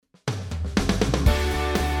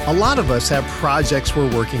A lot of us have projects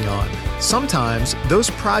we're working on. Sometimes those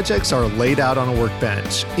projects are laid out on a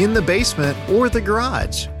workbench, in the basement, or the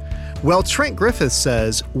garage. Well, Trent Griffith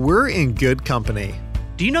says we're in good company.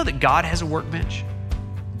 Do you know that God has a workbench?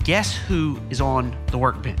 Guess who is on the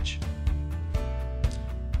workbench?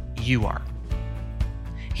 You are.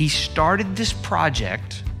 He started this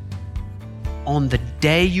project on the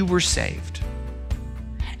day you were saved.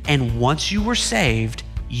 And once you were saved,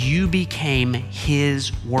 you became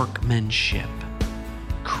His workmanship,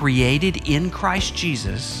 created in Christ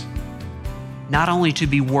Jesus, not only to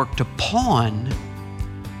be worked upon,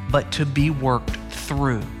 but to be worked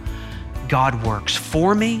through. God works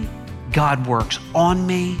for me, God works on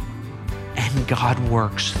me, and God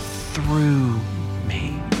works through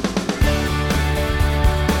me.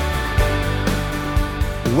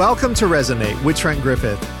 Welcome to Resonate with Trent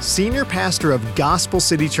Griffith, Senior Pastor of Gospel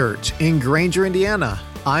City Church in Granger, Indiana.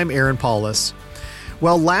 I'm Aaron Paulus.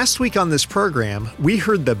 Well, last week on this program, we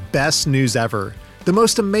heard the best news ever, the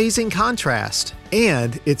most amazing contrast,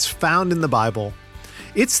 and it's found in the Bible.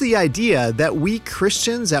 It's the idea that we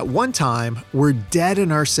Christians at one time were dead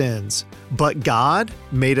in our sins, but God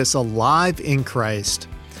made us alive in Christ.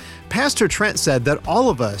 Pastor Trent said that all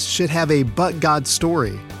of us should have a but God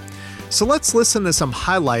story. So let's listen to some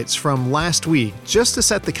highlights from last week just to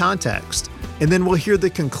set the context, and then we'll hear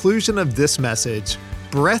the conclusion of this message,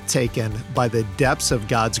 breathtaken by the depths of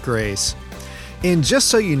God's grace. And just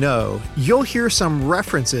so you know, you'll hear some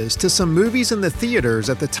references to some movies in the theaters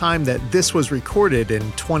at the time that this was recorded in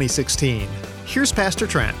 2016. Here's Pastor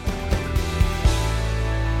Trent.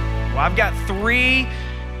 Well, I've got three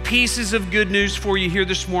pieces of good news for you here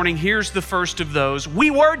this morning. Here's the first of those.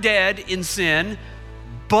 We were dead in sin,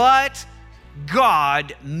 but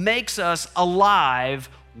God makes us alive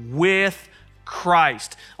with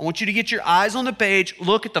Christ. I want you to get your eyes on the page.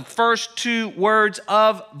 Look at the first two words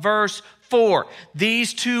of verse 4.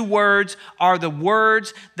 These two words are the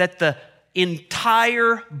words that the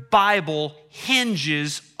entire Bible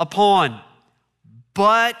hinges upon.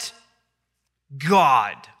 But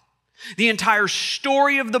God. The entire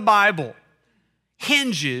story of the Bible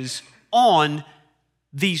hinges on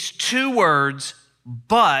these two words,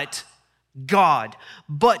 but God.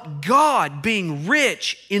 But God, being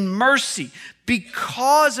rich in mercy,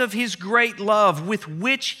 because of His great love with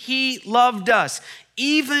which He loved us,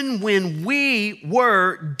 even when we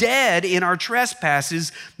were dead in our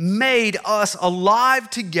trespasses, made us alive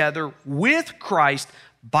together with Christ.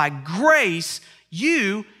 By grace,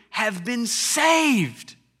 you have been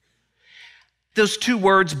saved. Those two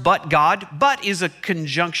words, but God, but is a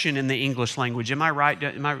conjunction in the English language. Am I right?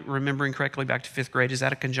 Am I remembering correctly back to fifth grade? Is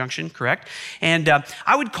that a conjunction? Correct? And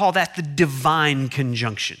I would call that the divine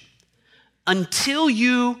conjunction. Until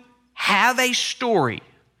you have a story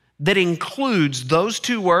that includes those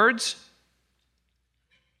two words,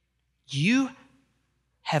 you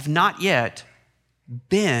have not yet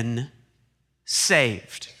been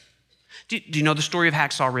saved. Do you know the story of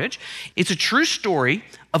Hacksaw Ridge? It's a true story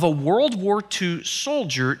of a World War II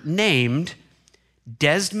soldier named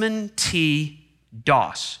Desmond T.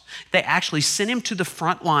 Doss. They actually sent him to the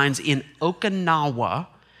front lines in Okinawa,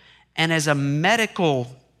 and as a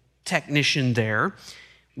medical technician there,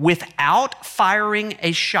 without firing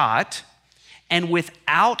a shot and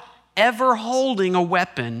without ever holding a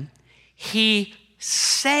weapon, he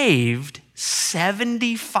saved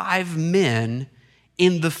 75 men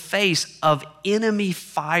in the face of enemy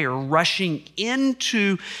fire rushing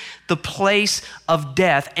into the place of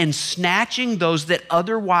death and snatching those that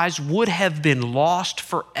otherwise would have been lost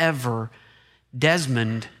forever.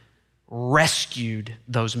 Desmond rescued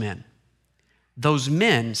those men. Those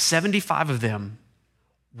men, 75 of them,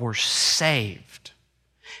 were saved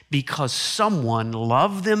because someone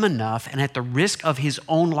loved them enough and at the risk of his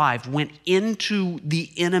own life went into the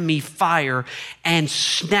enemy fire and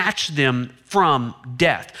snatched them from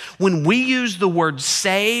death. When we use the word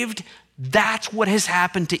saved, that's what has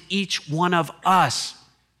happened to each one of us.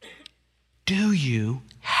 Do you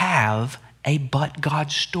have a but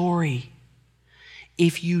God story?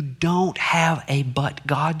 If you don't have a but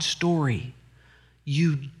God story,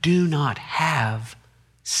 you do not have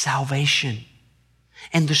salvation.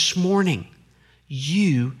 And this morning,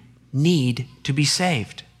 you need to be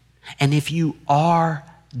saved. And if you are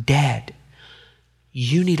dead,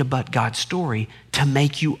 you need a but God story to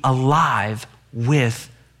make you alive with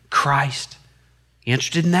Christ. You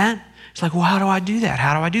interested in that? It's like, well, how do I do that?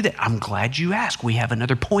 How do I do that? I'm glad you asked. We have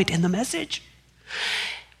another point in the message.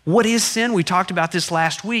 What is sin? We talked about this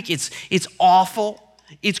last week. It's awful.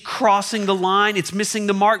 It's crossing the line. It's missing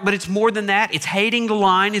the mark, but it's more than that. It's hating the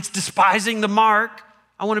line. It's despising the mark.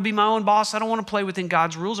 I want to be my own boss. I don't want to play within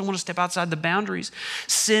God's rules. I want to step outside the boundaries.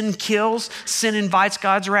 Sin kills. Sin invites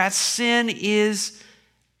God's wrath. It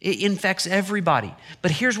infects everybody.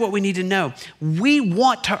 But here's what we need to know. We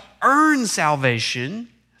want to earn salvation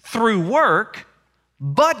through work,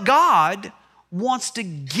 but God wants to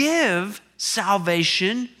give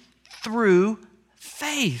salvation through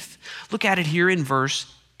faith. Look at it here in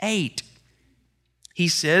verse 8. He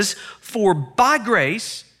says, "For by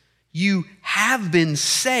grace you have been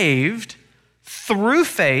saved through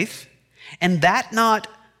faith, and that not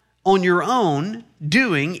on your own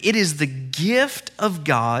doing. It is the gift of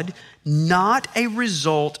God, not a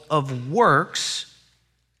result of works,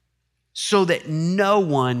 so that no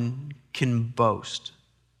one can boast."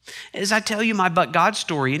 As I tell you my but God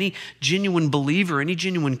story, any genuine believer, any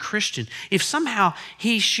genuine Christian, if somehow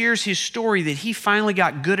he shares his story that he finally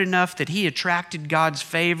got good enough that he attracted God's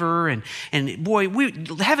favor, and boy,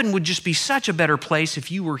 heaven would just be such a better place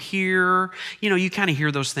if you were here. You know, you kind of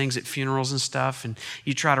hear those things at funerals and stuff, and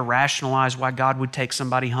you try to rationalize why God would take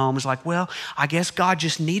somebody home. It's like, well, I guess God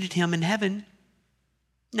just needed him in heaven.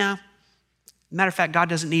 No. Matter of fact, God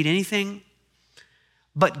doesn't need anything,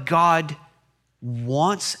 but God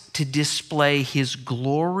wants to display his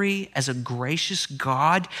glory as a gracious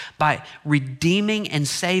God by redeeming and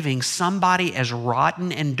saving somebody as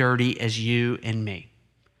rotten and dirty as you and me.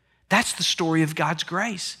 That's the story of God's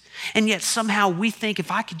grace. And yet somehow we think if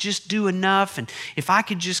I could just do enough and if I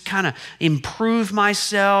could just kind of improve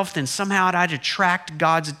myself, then somehow I'd attract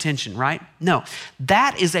God's attention, right? No,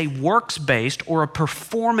 that is a works-based or a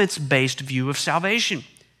performance-based view of salvation.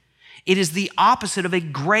 It is the opposite of a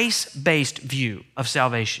grace-based view of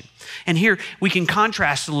salvation. And here we can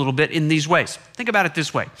contrast a little bit in these ways. Think about it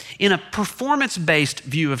this way. In a performance-based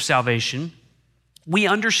view of salvation, we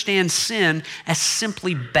understand sin as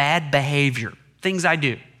simply bad behavior, things I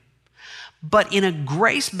do. But in a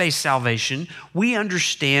grace-based salvation, we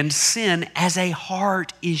understand sin as a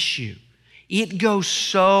heart issue. It goes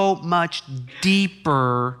so much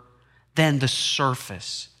deeper than the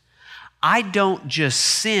surface. I don't just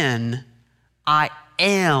sin, I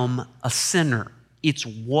am a sinner. It's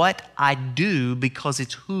what I do because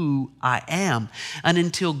it's who I am. And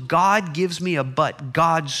until God gives me a but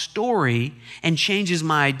God story and changes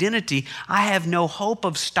my identity, I have no hope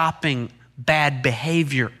of stopping bad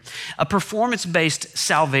behavior. A performance-based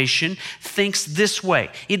salvation thinks this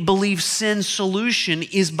way. It believes sin's solution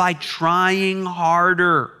is by trying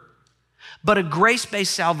harder. But a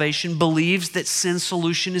grace-based salvation believes that sin's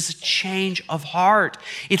solution is a change of heart.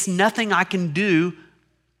 It's nothing I can do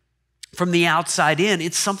from the outside in.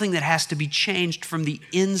 It's something that has to be changed from the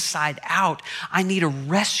inside out. I need a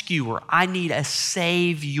rescuer. I need a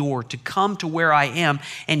savior to come to where I am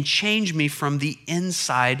and change me from the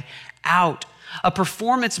inside out. A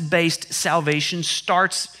performance-based salvation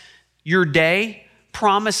starts your day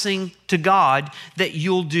promising to God that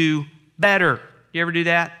you'll do better. You ever do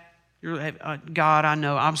that? God, I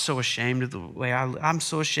know I'm so ashamed of the way I'm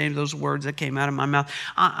so ashamed of those words that came out of my mouth.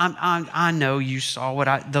 I know you saw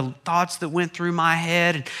the thoughts that went through my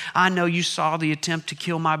head, and I know you saw the attempt to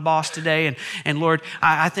kill my boss today. And Lord,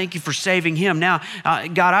 I thank you for saving him. Now,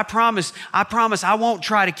 God, I promise I won't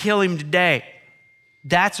try to kill him today.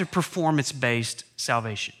 That's a performance-based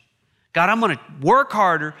salvation. God, I'm going to work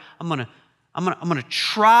harder. I'm going to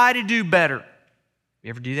try to do better. You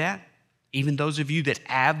ever do that? Even those of you that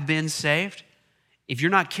have been saved, if you're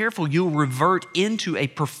not careful, you'll revert into a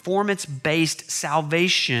performance-based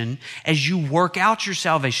salvation as you work out your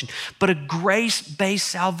salvation. But a grace-based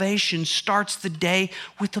salvation starts the day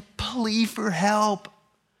with a plea for help.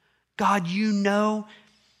 God, you know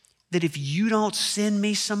that if you don't send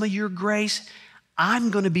me some of your grace, I'm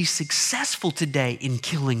going to be successful today in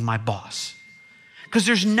killing my boss. Because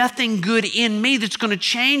there's nothing good in me that's going to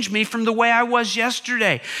change me from the way I was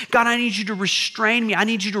yesterday. God, I need you to restrain me. I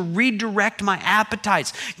need you to redirect my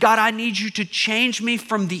appetites. God, I need you to change me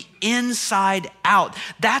from the inside out.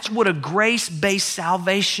 That's what a grace-based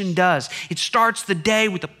salvation does. It starts the day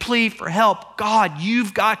with a plea for help. God,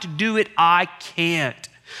 you've got to do it. I can't.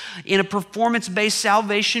 In a performance-based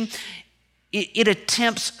salvation, it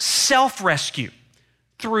attempts self-rescue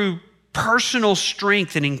through personal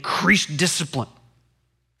strength and increased discipline.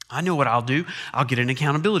 I know what I'll do. I'll get an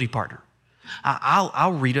accountability partner.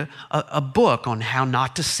 I'll read a book on how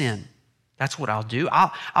not to sin. That's what I'll do.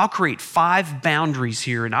 I'll create 5 boundaries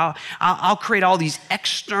here, and I'll create all these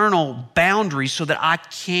external boundaries so that I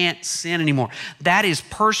can't sin anymore. That is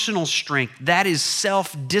personal strength. That is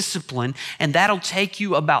self-discipline, and that'll take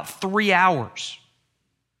you about 3 hours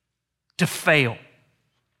to fail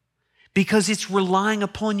because it's relying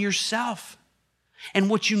upon yourself. And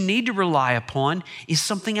what you need to rely upon is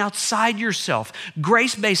something outside yourself.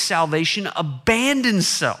 Grace-based salvation abandons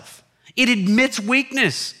self. It admits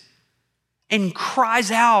weakness and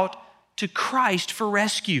cries out to Christ for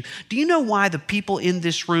rescue. Do you know why the people in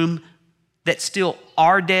this room that still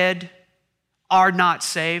are dead are not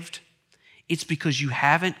saved? It's because you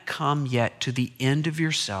haven't come yet to the end of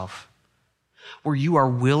yourself where you are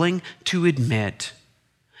willing to admit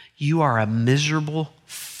you are a miserable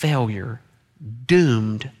failure,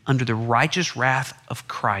 doomed under the righteous wrath of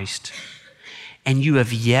Christ, and you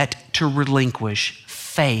have yet to relinquish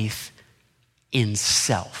faith in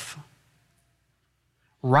self.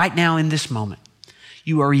 Right now in this moment,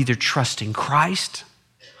 you are either trusting Christ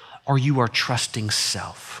or you are trusting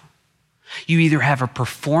self. You either have a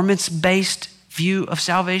performance-based view of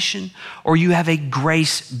salvation or you have a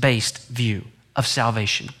grace-based view of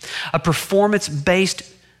salvation. A performance-based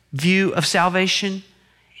view of salvation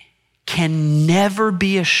can never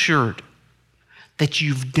be assured that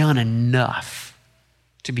you've done enough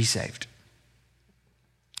to be saved.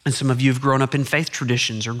 And some of you have grown up in faith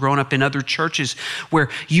traditions or grown up in other churches where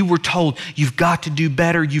you were told you've got to do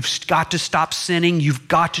better, you've got to stop sinning, you've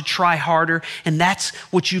got to try harder, and that's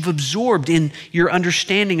what you've absorbed in your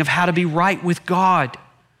understanding of how to be right with God.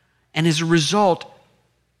 And as a result,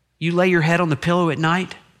 you lay your head on the pillow at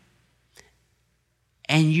night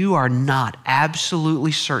and you are not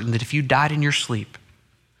absolutely certain that if you died in your sleep,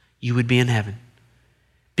 you would be in heaven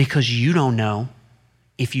because you don't know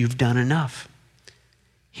if you've done enough.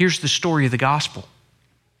 Here's the story of the gospel.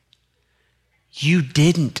 You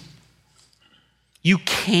didn't. You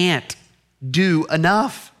can't do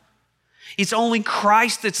enough. It's only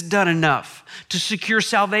Christ that's done enough to secure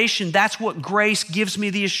salvation. That's what grace gives me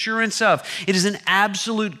the assurance of. It is an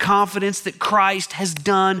absolute confidence that Christ has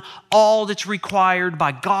done all that's required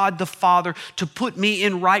by God the Father to put me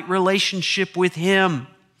in right relationship with Him.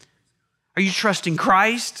 Are you trusting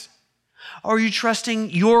Christ? Or are you trusting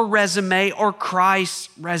your resume or Christ's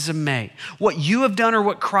resume? What you have done or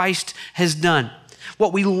what Christ has done?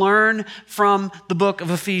 What we learn from the book of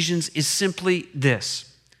Ephesians is simply this.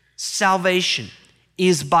 Salvation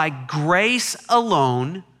is by grace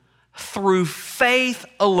alone, through faith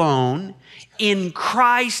alone, in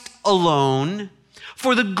Christ alone,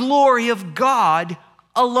 for the glory of God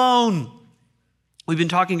alone. We've been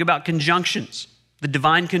talking about conjunctions, the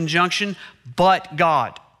divine conjunction, but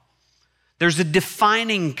God. There's a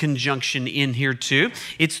defining conjunction in here too.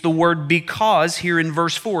 It's the word because here in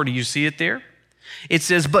verse 4. Do you see it there? It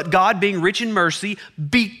says, but God being rich in mercy,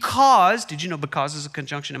 because, did you know because is a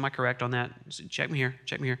conjunction? Am I correct on that? Check me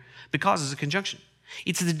here. Because is a conjunction.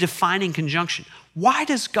 It's the defining conjunction. Why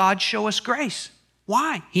does God show us grace?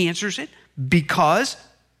 Why? He answers it, because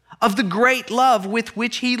of the great love with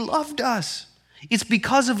which He loved us. It's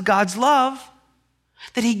because of God's love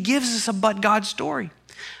that He gives us a but God story.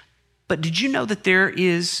 But did you know that there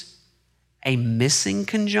is a missing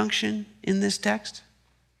conjunction in this text?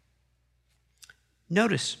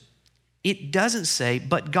 Notice, it doesn't say,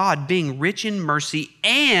 but God being rich in mercy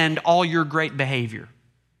and all your great behavior.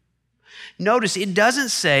 Notice, it doesn't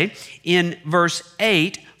say in verse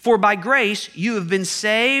 8, for by grace you have been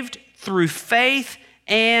saved through faith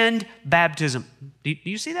and baptism. Do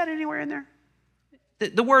you see that anywhere in there?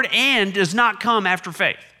 The word and does not come after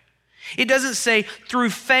faith. It doesn't say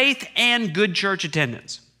through faith and good church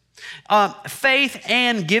attendance. Faith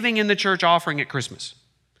and giving in the church offering at Christmas.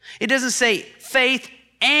 It doesn't say faith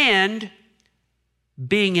and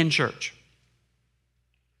being in church.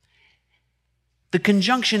 The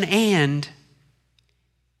conjunction and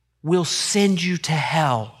will send you to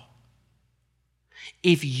hell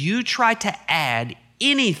if you try to add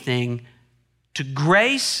anything to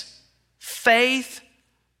grace, faith,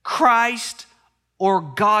 Christ, or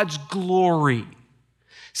God's glory.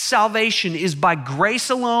 Salvation is by grace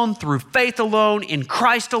alone, through faith alone, in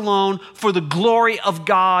Christ alone, for the glory of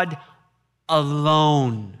God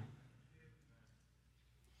alone.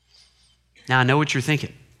 Now, I know what you're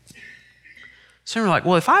thinking. Some are like,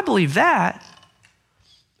 well, if I believe that,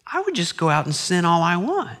 I would just go out and sin all I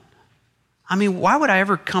want. I mean, why would I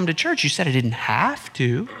ever come to church? You said I didn't have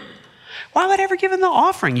to. Why would I ever give in the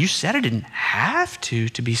offering? You said I didn't have to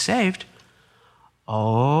be saved.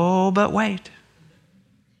 Oh, but wait.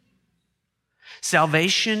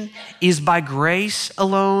 Salvation is by grace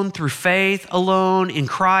alone, through faith alone, in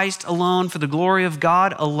Christ alone, for the glory of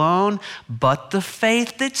God alone. But the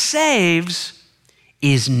faith that saves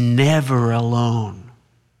is never alone.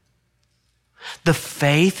 The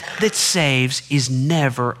faith that saves is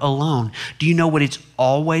never alone. Do you know what it's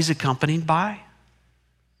always accompanied by?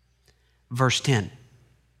 Verse 10.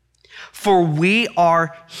 For we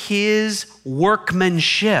are his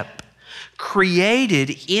workmanship,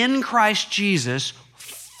 created in Christ Jesus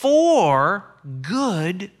for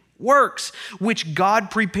good works, which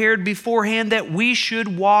God prepared beforehand that we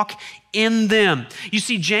should walk in them. You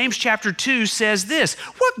see, James chapter 2 says this: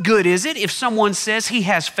 what good is it if someone says he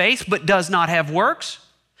has faith but does not have works?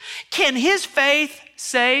 Can his faith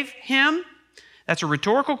save him? That's a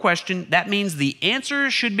rhetorical question. That means the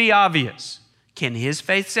answer should be obvious. Can his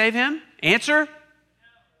faith save him? Answer: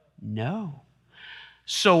 no.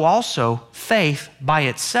 So also, faith by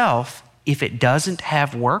itself, if it doesn't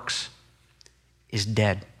have works, is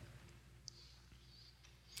dead.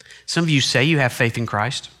 Some of you say you have faith in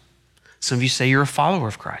Christ. Some of you say you're a follower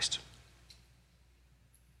of Christ.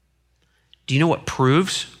 Do you know what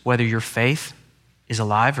proves whether your faith is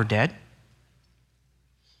alive or dead?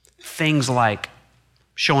 Things like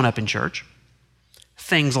showing up in church.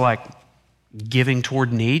 Things like giving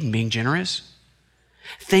toward need and being generous.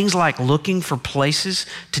 Things like looking for places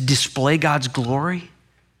to display God's glory.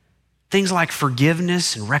 Things like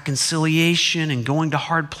forgiveness and reconciliation and going to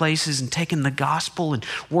hard places and taking the gospel and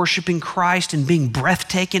worshiping Christ and being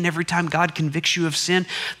breathtaking every time God convicts you of sin.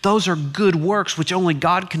 Those are good works which only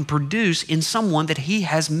God can produce in someone that he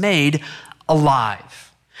has made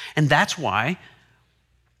alive. And that's why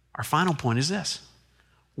our final point is this: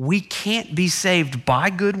 we can't be saved by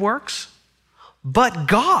good works, but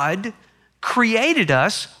God created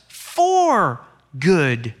us for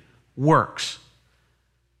good works.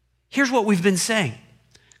 Here's what we've been saying: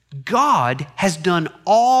 God has done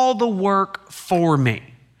all the work for me.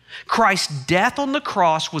 Christ's death on the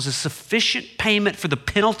cross was a sufficient payment for the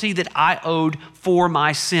penalty that I owed for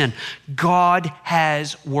my sin. God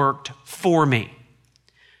has worked for me.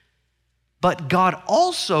 But God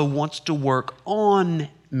also wants to work on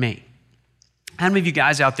me. How many of you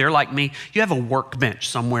guys out there, like me, you have a workbench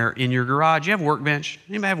somewhere in your garage? You have a workbench?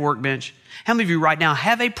 Anybody have a workbench? How many of you right now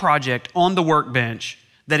have a project on the workbench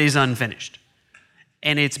that is unfinished?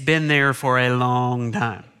 And it's been there for a long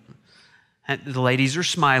time. And the ladies are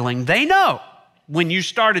smiling. They know when you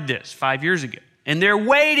started this 5 years ago, and they're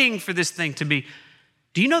waiting for this thing to be.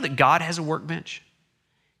 Do you know that God has a workbench?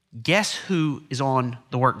 Guess who is on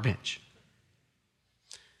the workbench?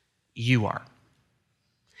 You are.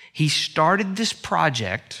 He started this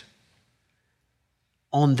project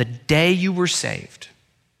on the day you were saved.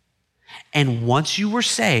 And once you were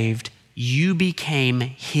saved, you became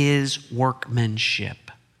his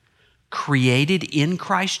workmanship, created in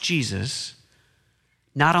Christ Jesus,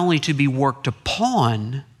 not only to be worked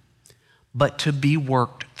upon, but to be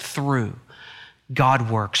worked through. God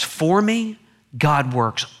works for me, God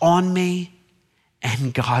works on me,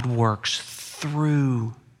 and God works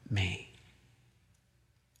through me.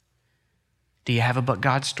 Do you have a but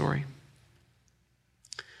God story?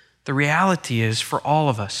 The reality is, for all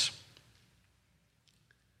of us,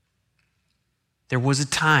 there was a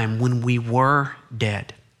time when we were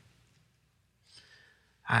dead.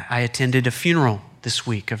 I attended a funeral this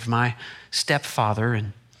week of my stepfather,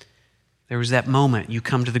 and there was that moment you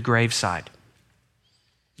come to the graveside.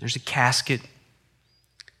 There's a casket,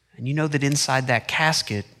 and you know that inside that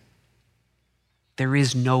casket, there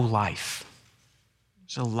is no life.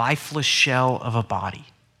 It's a lifeless shell of a body.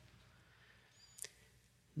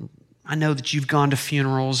 I know that you've gone to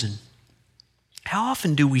funerals, and how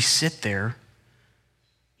often do we sit there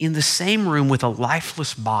in the same room with a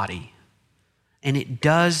lifeless body, and it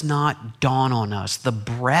does not dawn on us the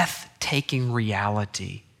breathtaking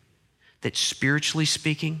reality that, spiritually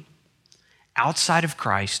speaking, outside of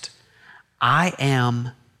Christ, I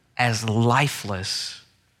am as lifeless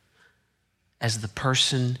as the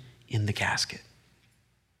person in the casket.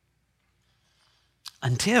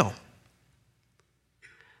 Until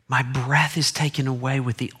my breath is taken away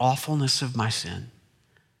with the awfulness of my sin.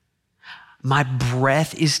 My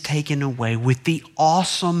breath is taken away with the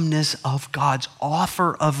awesomeness of God's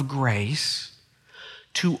offer of grace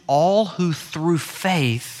to all who through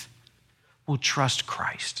faith will trust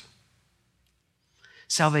Christ.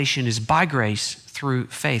 Salvation is by grace through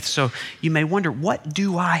faith. So you may wonder, what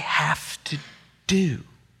do I have to do?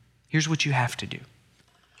 Here's what you have to do.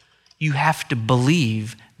 You have to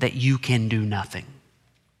believe that you can do nothing.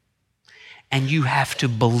 And you have to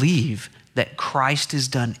believe that Christ has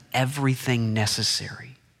done everything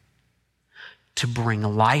necessary to bring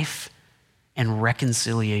life and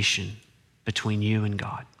reconciliation between you and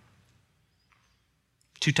God.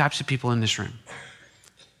 Two types of people in this room: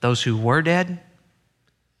 those who were dead,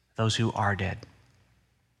 those who are dead.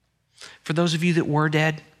 For those of you that were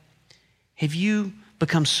dead, have you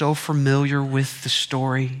become so familiar with the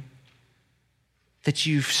story that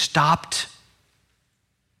you've stopped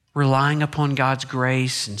relying upon God's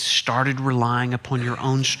grace and started relying upon your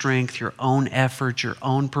own strength, your own effort, your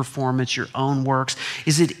own performance, your own works,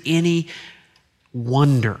 is it any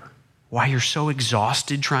wonder why you're so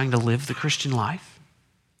exhausted trying to live the Christian life?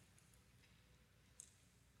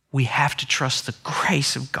 We have to trust the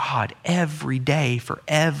grace of God every day for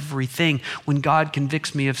everything. When God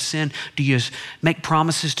convicts me of sin, do you make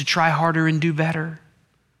promises to try harder and do better?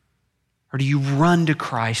 Or do you run to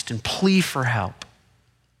Christ and plead for help?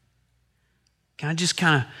 Can I just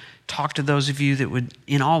kind of talk to those of you that would,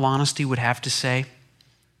 in all honesty, would have to say,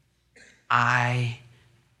 I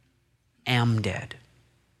am dead.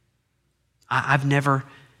 I've never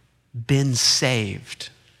been saved.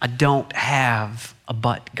 I don't have a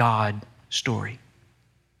but God story.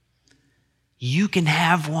 You can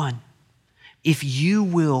have one if you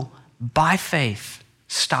will, by faith,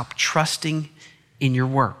 stop trusting in your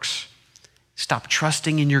works. Stop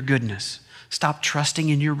trusting in your goodness. Stop trusting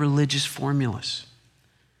in your religious formulas.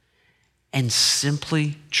 And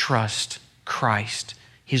simply trust Christ,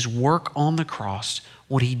 his work on the cross,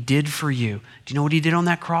 what he did for you. Do you know what he did on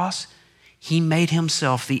that cross? He made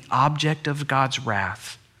himself the object of God's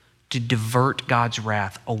wrath to divert God's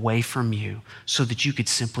wrath away from you so that you could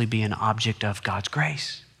simply be an object of God's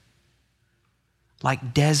grace.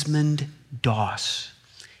 Like Desmond Doss,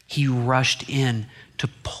 he rushed in to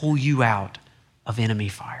pull you out of enemy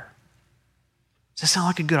fire. Does that sound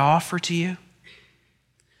like a good offer to you?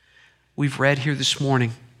 We've read here this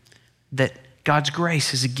morning that God's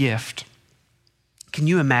grace is a gift. Can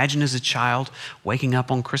you imagine as a child waking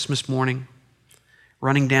up on Christmas morning,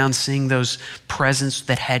 running down, seeing those presents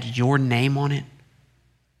that had your name on it,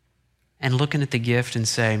 and looking at the gift and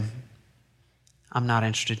saying, I'm not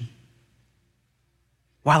interested.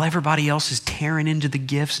 While everybody else is tearing into the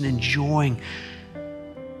gifts and enjoying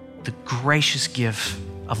the gracious gift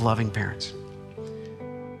of loving parents.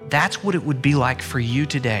 That's what it would be like for you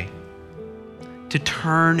today to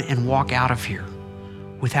turn and walk out of here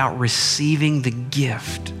without receiving the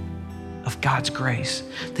gift of God's grace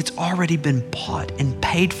that's already been bought and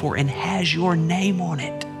paid for and has your name on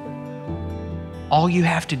it. All you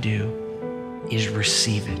have to do is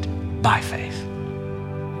receive it by faith.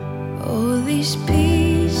 All these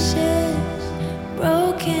pieces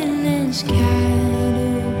broken and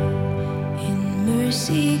scattered, in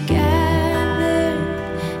mercy gathered,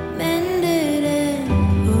 mended and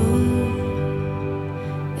whole,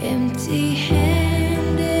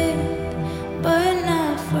 empty-handed but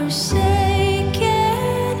not forsaken.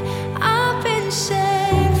 I've been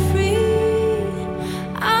set free.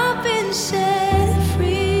 I've been set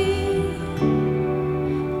free.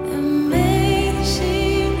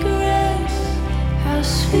 Amazing grace, how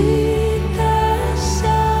sweet the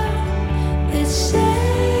sound that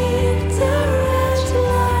saved a wretch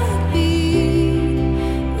like me.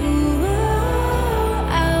 Ooh, I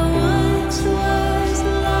once was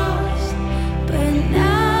lost, but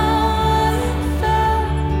now I'm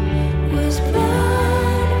found. Was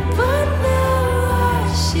blind, but now I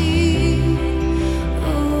see.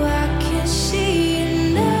 Oh, I can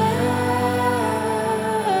see now.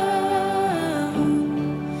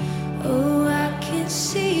 Oh, I can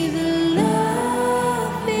see the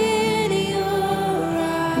love in your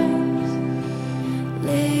eyes,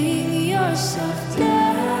 laying yourself down,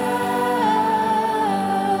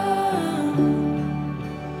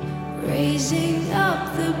 raising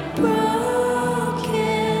up the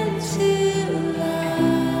broken to life.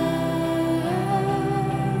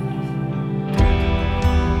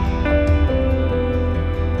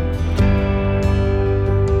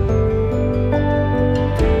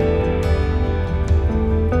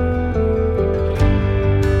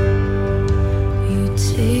 You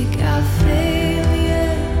take our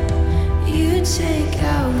failure, you take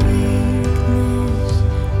our weakness,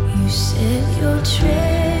 you set your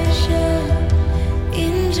treasure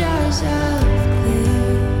in jars of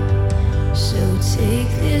clay. So take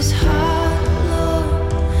this heart,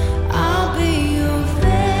 Lord, I'll be your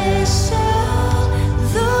vessel,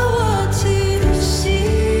 the world to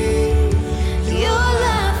see your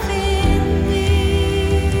life in me.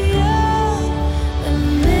 Oh,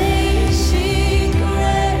 amazing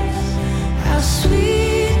grace, how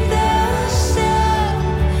sweet the sound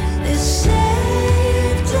that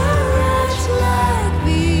saved a wretch like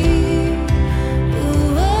me.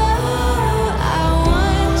 Ooh, I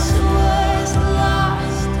once was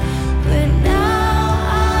lost, but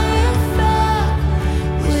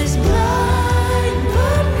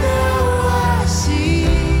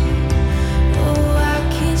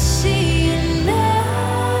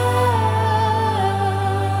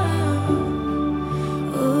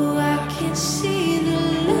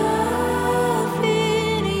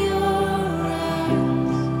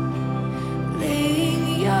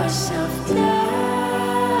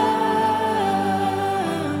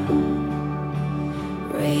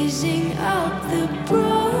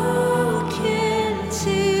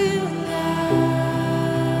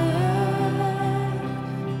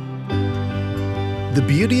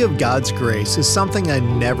beauty of God's grace is something I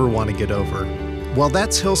never want to get over. Well,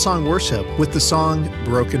 that's Hillsong Worship with the song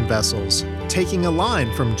Broken Vessels, taking a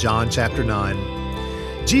line from John chapter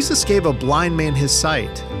 9. Jesus gave a blind man his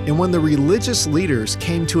sight, and when the religious leaders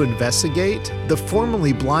came to investigate, the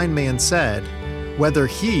formerly blind man said, "Whether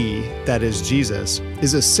he," that is Jesus,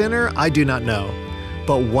 "is a sinner, I do not know.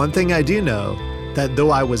 But one thing I do know, that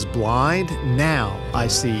though I was blind, now I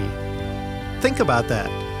see." Think about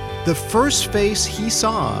that. The first face he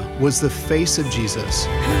saw was the face of Jesus.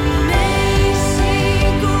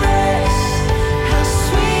 Amazing grace, how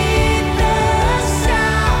sweet the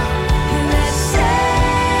sound that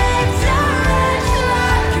saved a wretch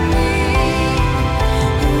like me.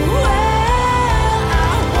 Well,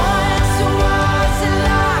 I once was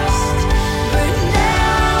lost, but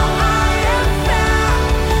now I am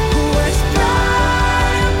found. Was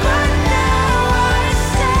blind, but now I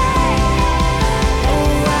see.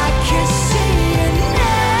 Oh, I can see it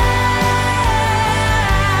now. Oh,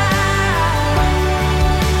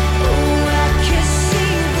 I can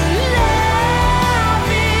see the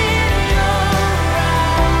love in your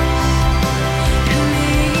eyes,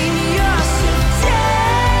 laying yourself down,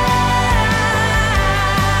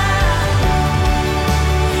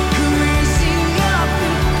 raising up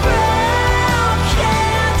the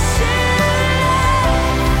broken to life.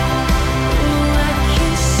 Oh, I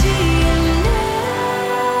can see it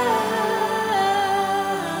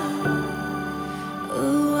now.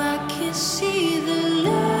 Oh, I can see the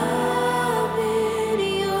love in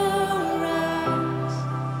your eyes,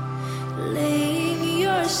 laying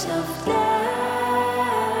yourself down,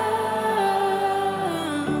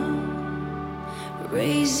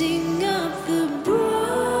 raising up the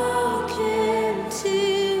broken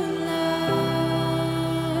to life.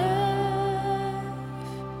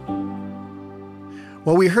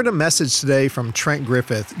 Well, we heard a message today from Trent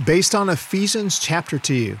Griffith based on Ephesians chapter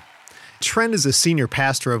 2. Trent is a senior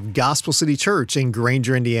pastor of Gospel City Church in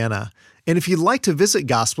Granger, Indiana. And if you'd like to visit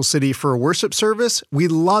Gospel City for a worship service,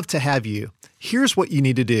 we'd love to have you. Here's what you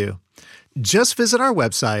need to do. Just visit our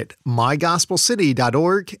website,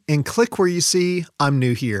 mygospelcity.org, and click where you see I'm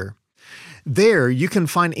New Here. There, you can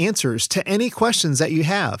find answers to any questions that you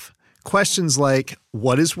have. Questions like,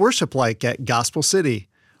 what is worship like at Gospel City?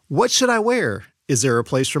 What should I wear? Is there a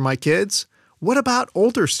place for my kids? What about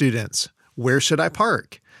older students? Where should I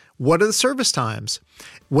park? What are the service times?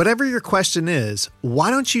 Whatever your question is,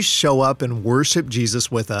 why don't you show up and worship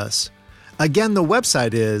Jesus with us? Again, the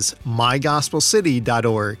website is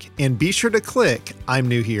mygospelcity.org, and be sure to click I'm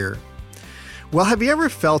New Here. Well, have you ever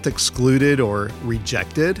felt excluded or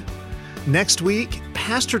rejected? Next week,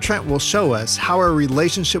 Pastor Trent will show us how our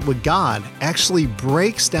relationship with God actually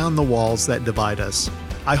breaks down the walls that divide us.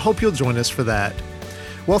 I hope you'll join us for that.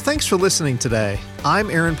 Well, thanks for listening today.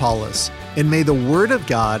 I'm Aaron Paulus, and may the Word of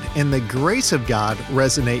God and the grace of God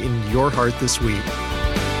resonate in your heart this week.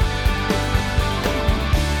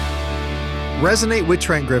 Resonate with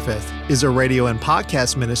Trent Griffith is a radio and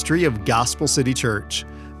podcast ministry of Gospel City Church.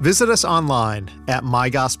 Visit us online at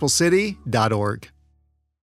mygospelcity.org.